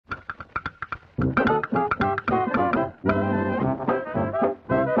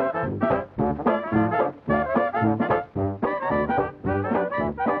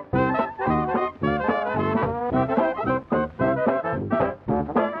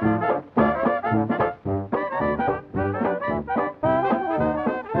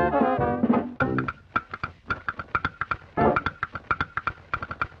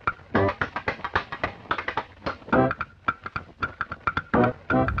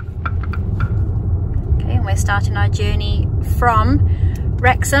we're starting our journey from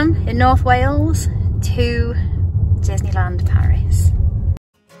Wrexham in North Wales to Disneyland Paris.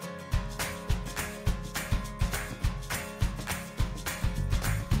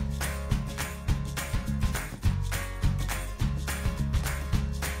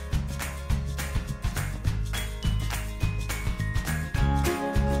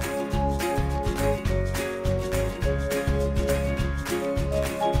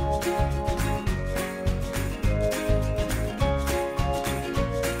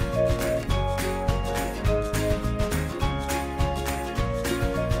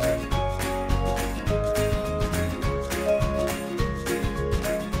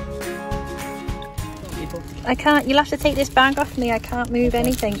 I can't, you'll have to take this bag off me, I can't move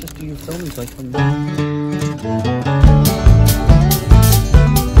anything. Just do your filming so I can...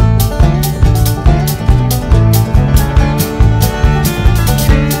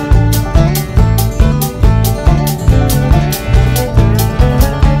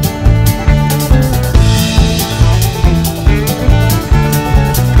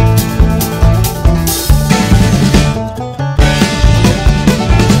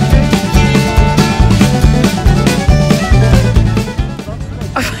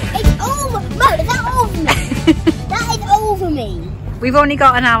 We've only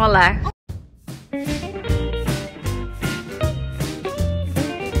got an hour left.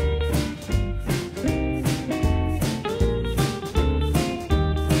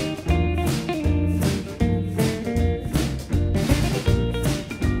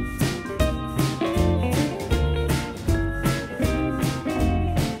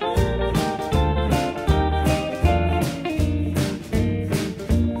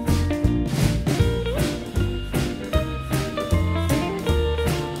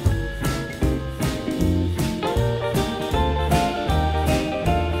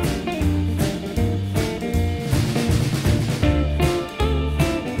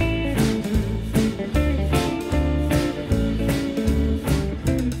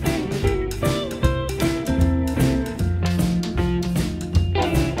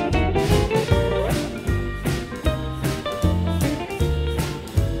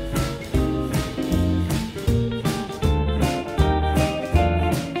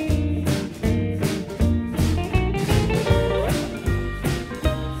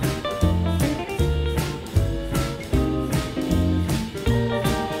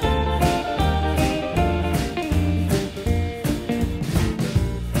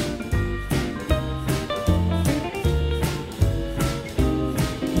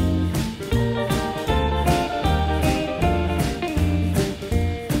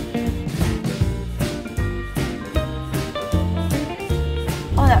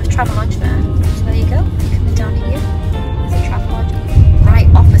 Travel lodge there. So there you go. Coming down here, there's a travel lodge right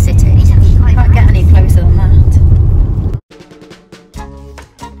opposite it. You can't get any closer than that.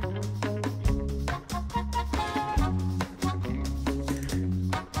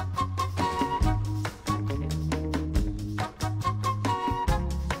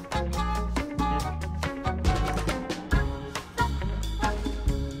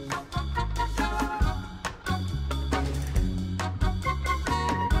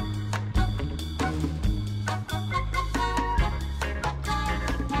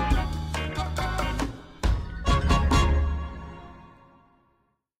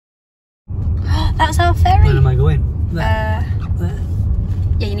 That's our ferry. Where am I going? There. There.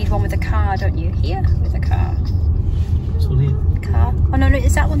 Yeah, you need one with a car, don't you? Here, with a car. This one here. Car. Oh no,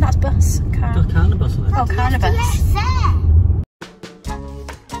 is that one? That's bus. Car. Got Carnibus on it. Oh, Carnibus.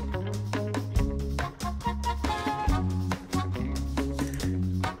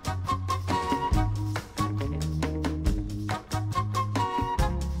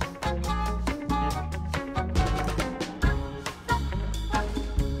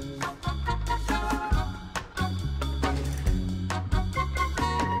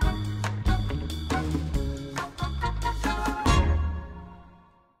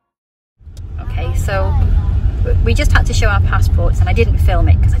 So we just had to show our passports and I didn't film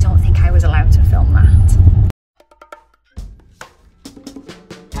it because I don't think I was allowed to film that.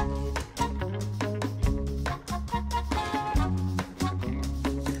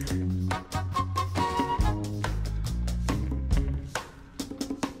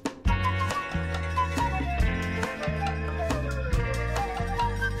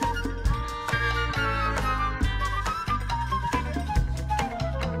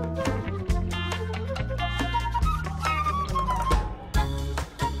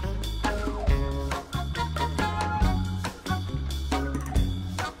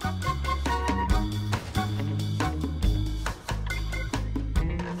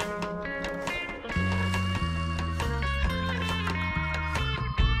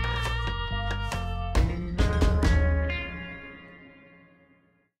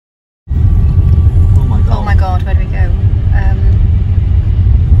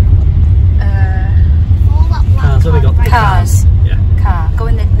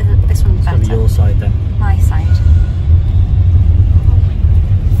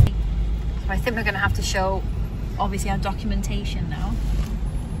 obviously our documentation now.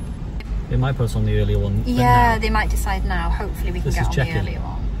 They might put us on the earlier one. Yeah, they might decide now. Hopefully we can get on the earlier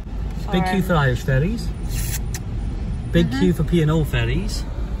one. Big queue for Irish ferries. Big queue for P&O ferries.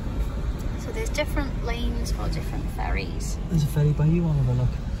 So there's different lanes for different ferries. There's a ferry by you, Oliver, look.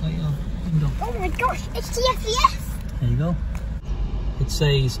 Right here. Oh my gosh, it's DFDS! There you go. It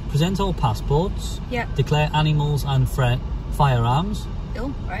says, present all passports. Yeah. Declare animals and firearms.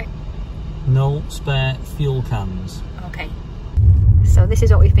 Oh, right. No spare fuel cans. Okay. So this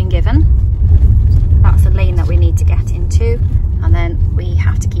is what we've been given. That's the lane that we need to get into. And then we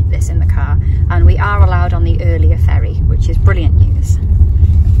have to keep this in the car. And we are allowed on the earlier ferry, which is brilliant news.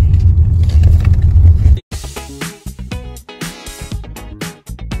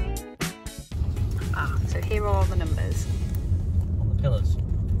 So here are all the numbers. On the pillars.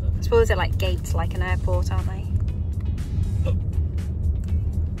 I suppose they're like gates, like an airport, aren't they? Oh.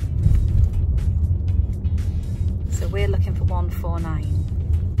 So we're looking for 149.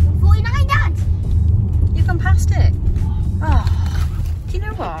 149, Dad! You've gone past it. Oh, do you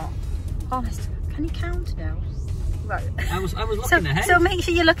know what? Honest, can you count now? Right. I was looking ahead. So make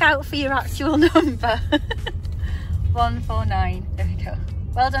sure you look out for your actual number. 149. There we go.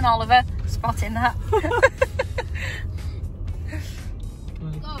 Well done, Oliver, spotting that.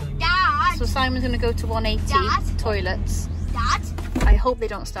 Dad! So Simon's going to go to 180 Dad? toilets. Dad? I hope they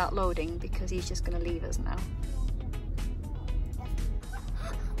don't start loading because he's just going to leave us now.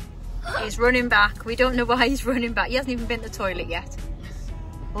 He's running back. We don't know why he's running back. He hasn't even been to the toilet yet.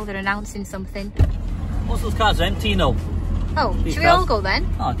 Oh, they're announcing something. Most of those cars are empty now. Oh, should we all go then?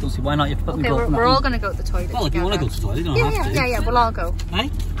 Oh, I don't see why not. You have to put Okay, we're all going to go to the toilet. Well, if you want to go to the toilet, you don't have to. Yeah, we'll all go. Hey?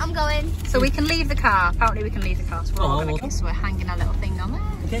 I'm going. So we can leave the car. Apparently we can leave the car. So we're all going to okay. go. So we're hanging our little thing on there.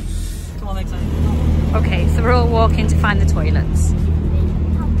 Okay. Come on, next time. Okay, so we're all walking to find the toilets.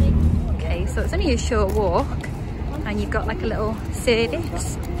 Okay, so it's only a short walk. And you've got like a little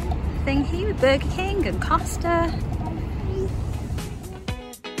service thing here with Burger King and Costa.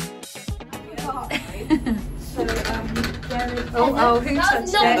 Oh, who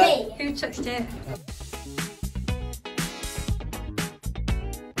touched it? Who touched it?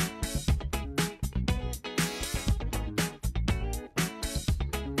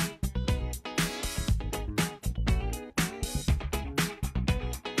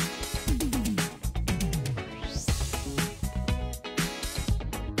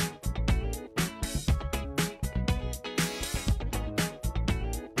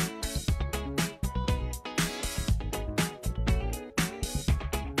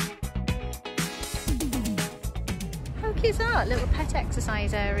 How cute is that? Little pet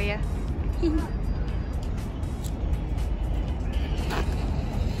exercise area.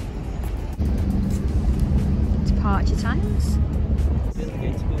 Departure times.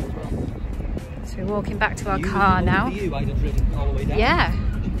 So we're walking back to our car now. Yeah.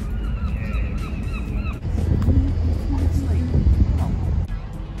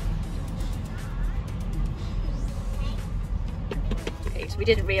 Okay, so we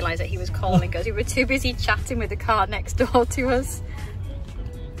didn't realise that he was calling us. We were too busy chatting with the car next door to us.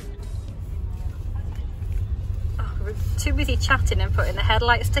 We were too busy chatting and putting the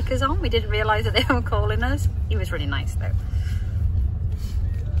headlight stickers on. We didn't realise that they were calling us. He was really nice though.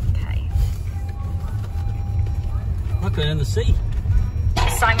 Okay. We're going in the sea.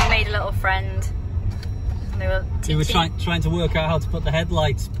 Simon made a little friend. And they were We were trying to work out how to put the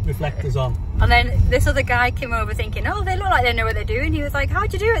headlights reflectors on. And then this other guy came over thinking, oh, they look like they know what they're doing. He was like,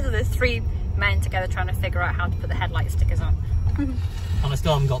 how'd you do it? So there's three men together trying to figure out how to put the headlight stickers on. And I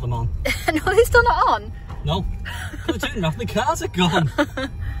still haven't got them on. No, they're still not on. No. They're turning off, the cars are gone.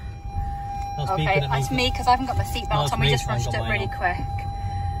 Okay, that's me because I haven't got my seatbelt on. We just rushed up really quick.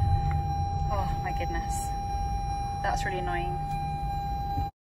 Oh my goodness. That's really annoying.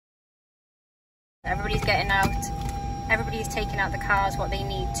 Everybody's getting out. Everybody's taking out the cars what they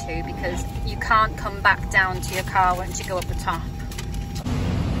need to because you can't come back down to your car once you go up the top.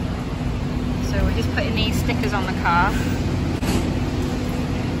 So we're just putting these stickers on the car.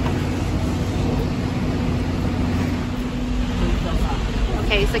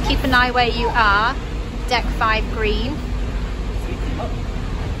 Okay, so keep an eye where you are. Deck 5 green.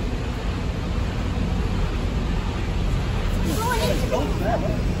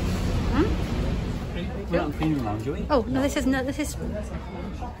 We're not in the cleaning lounge, are we? Oh, no, this is...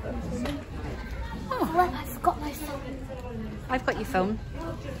 Oh, Well, I forgot my phone. I've got your phone.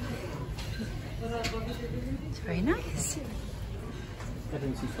 It's very nice.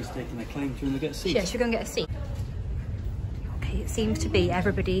 Everyone seems to be staking their claim. Do you want to get a seat? Yeah, should we go and get a seat? Okay, it seems to be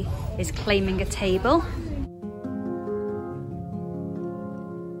everybody is claiming a table.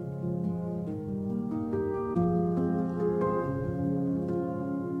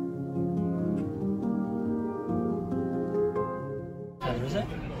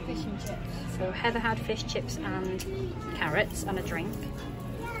 fish and chips. So Heather had fish chips and carrots and a drink,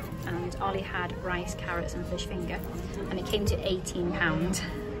 and Ollie had rice, carrots and fish finger, and it came to £18.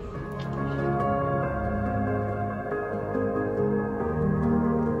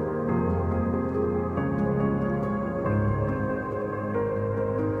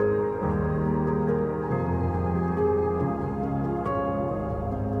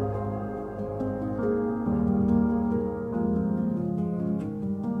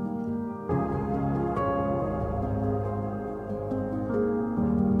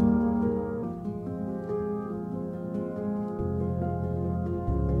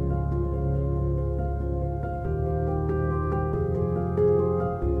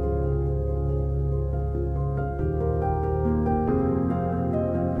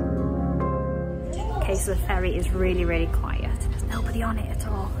 So the ferry is really, really quiet. There's nobody on it at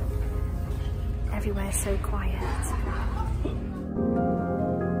all. Everywhere's so quiet.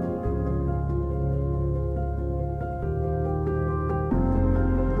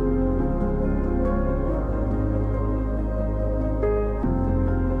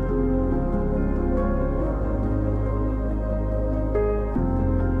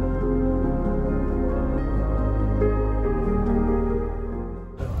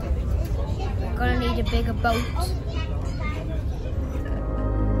 Gonna need a bigger boat.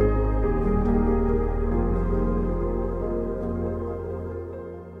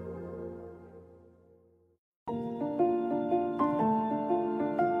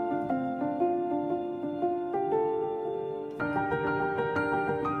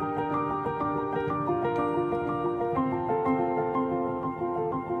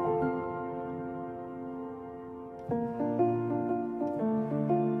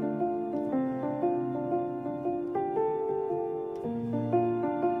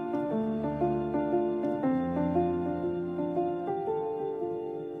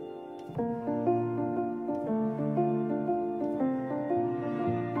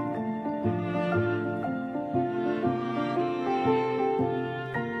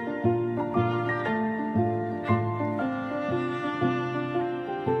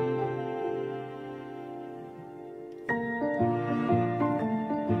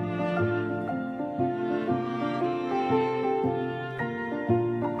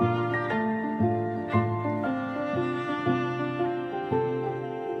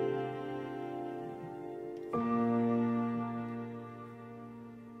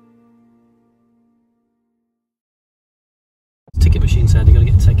 Ticket machine said you got to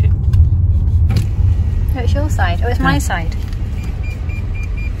get a ticket. No, it's your side. Oh, it's my side.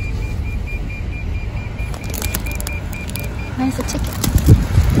 Where's the ticket?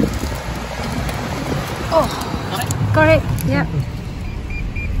 Oh, got it. Yep.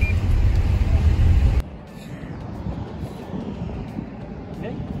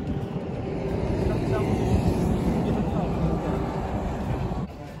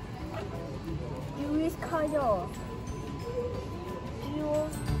 You is cut off.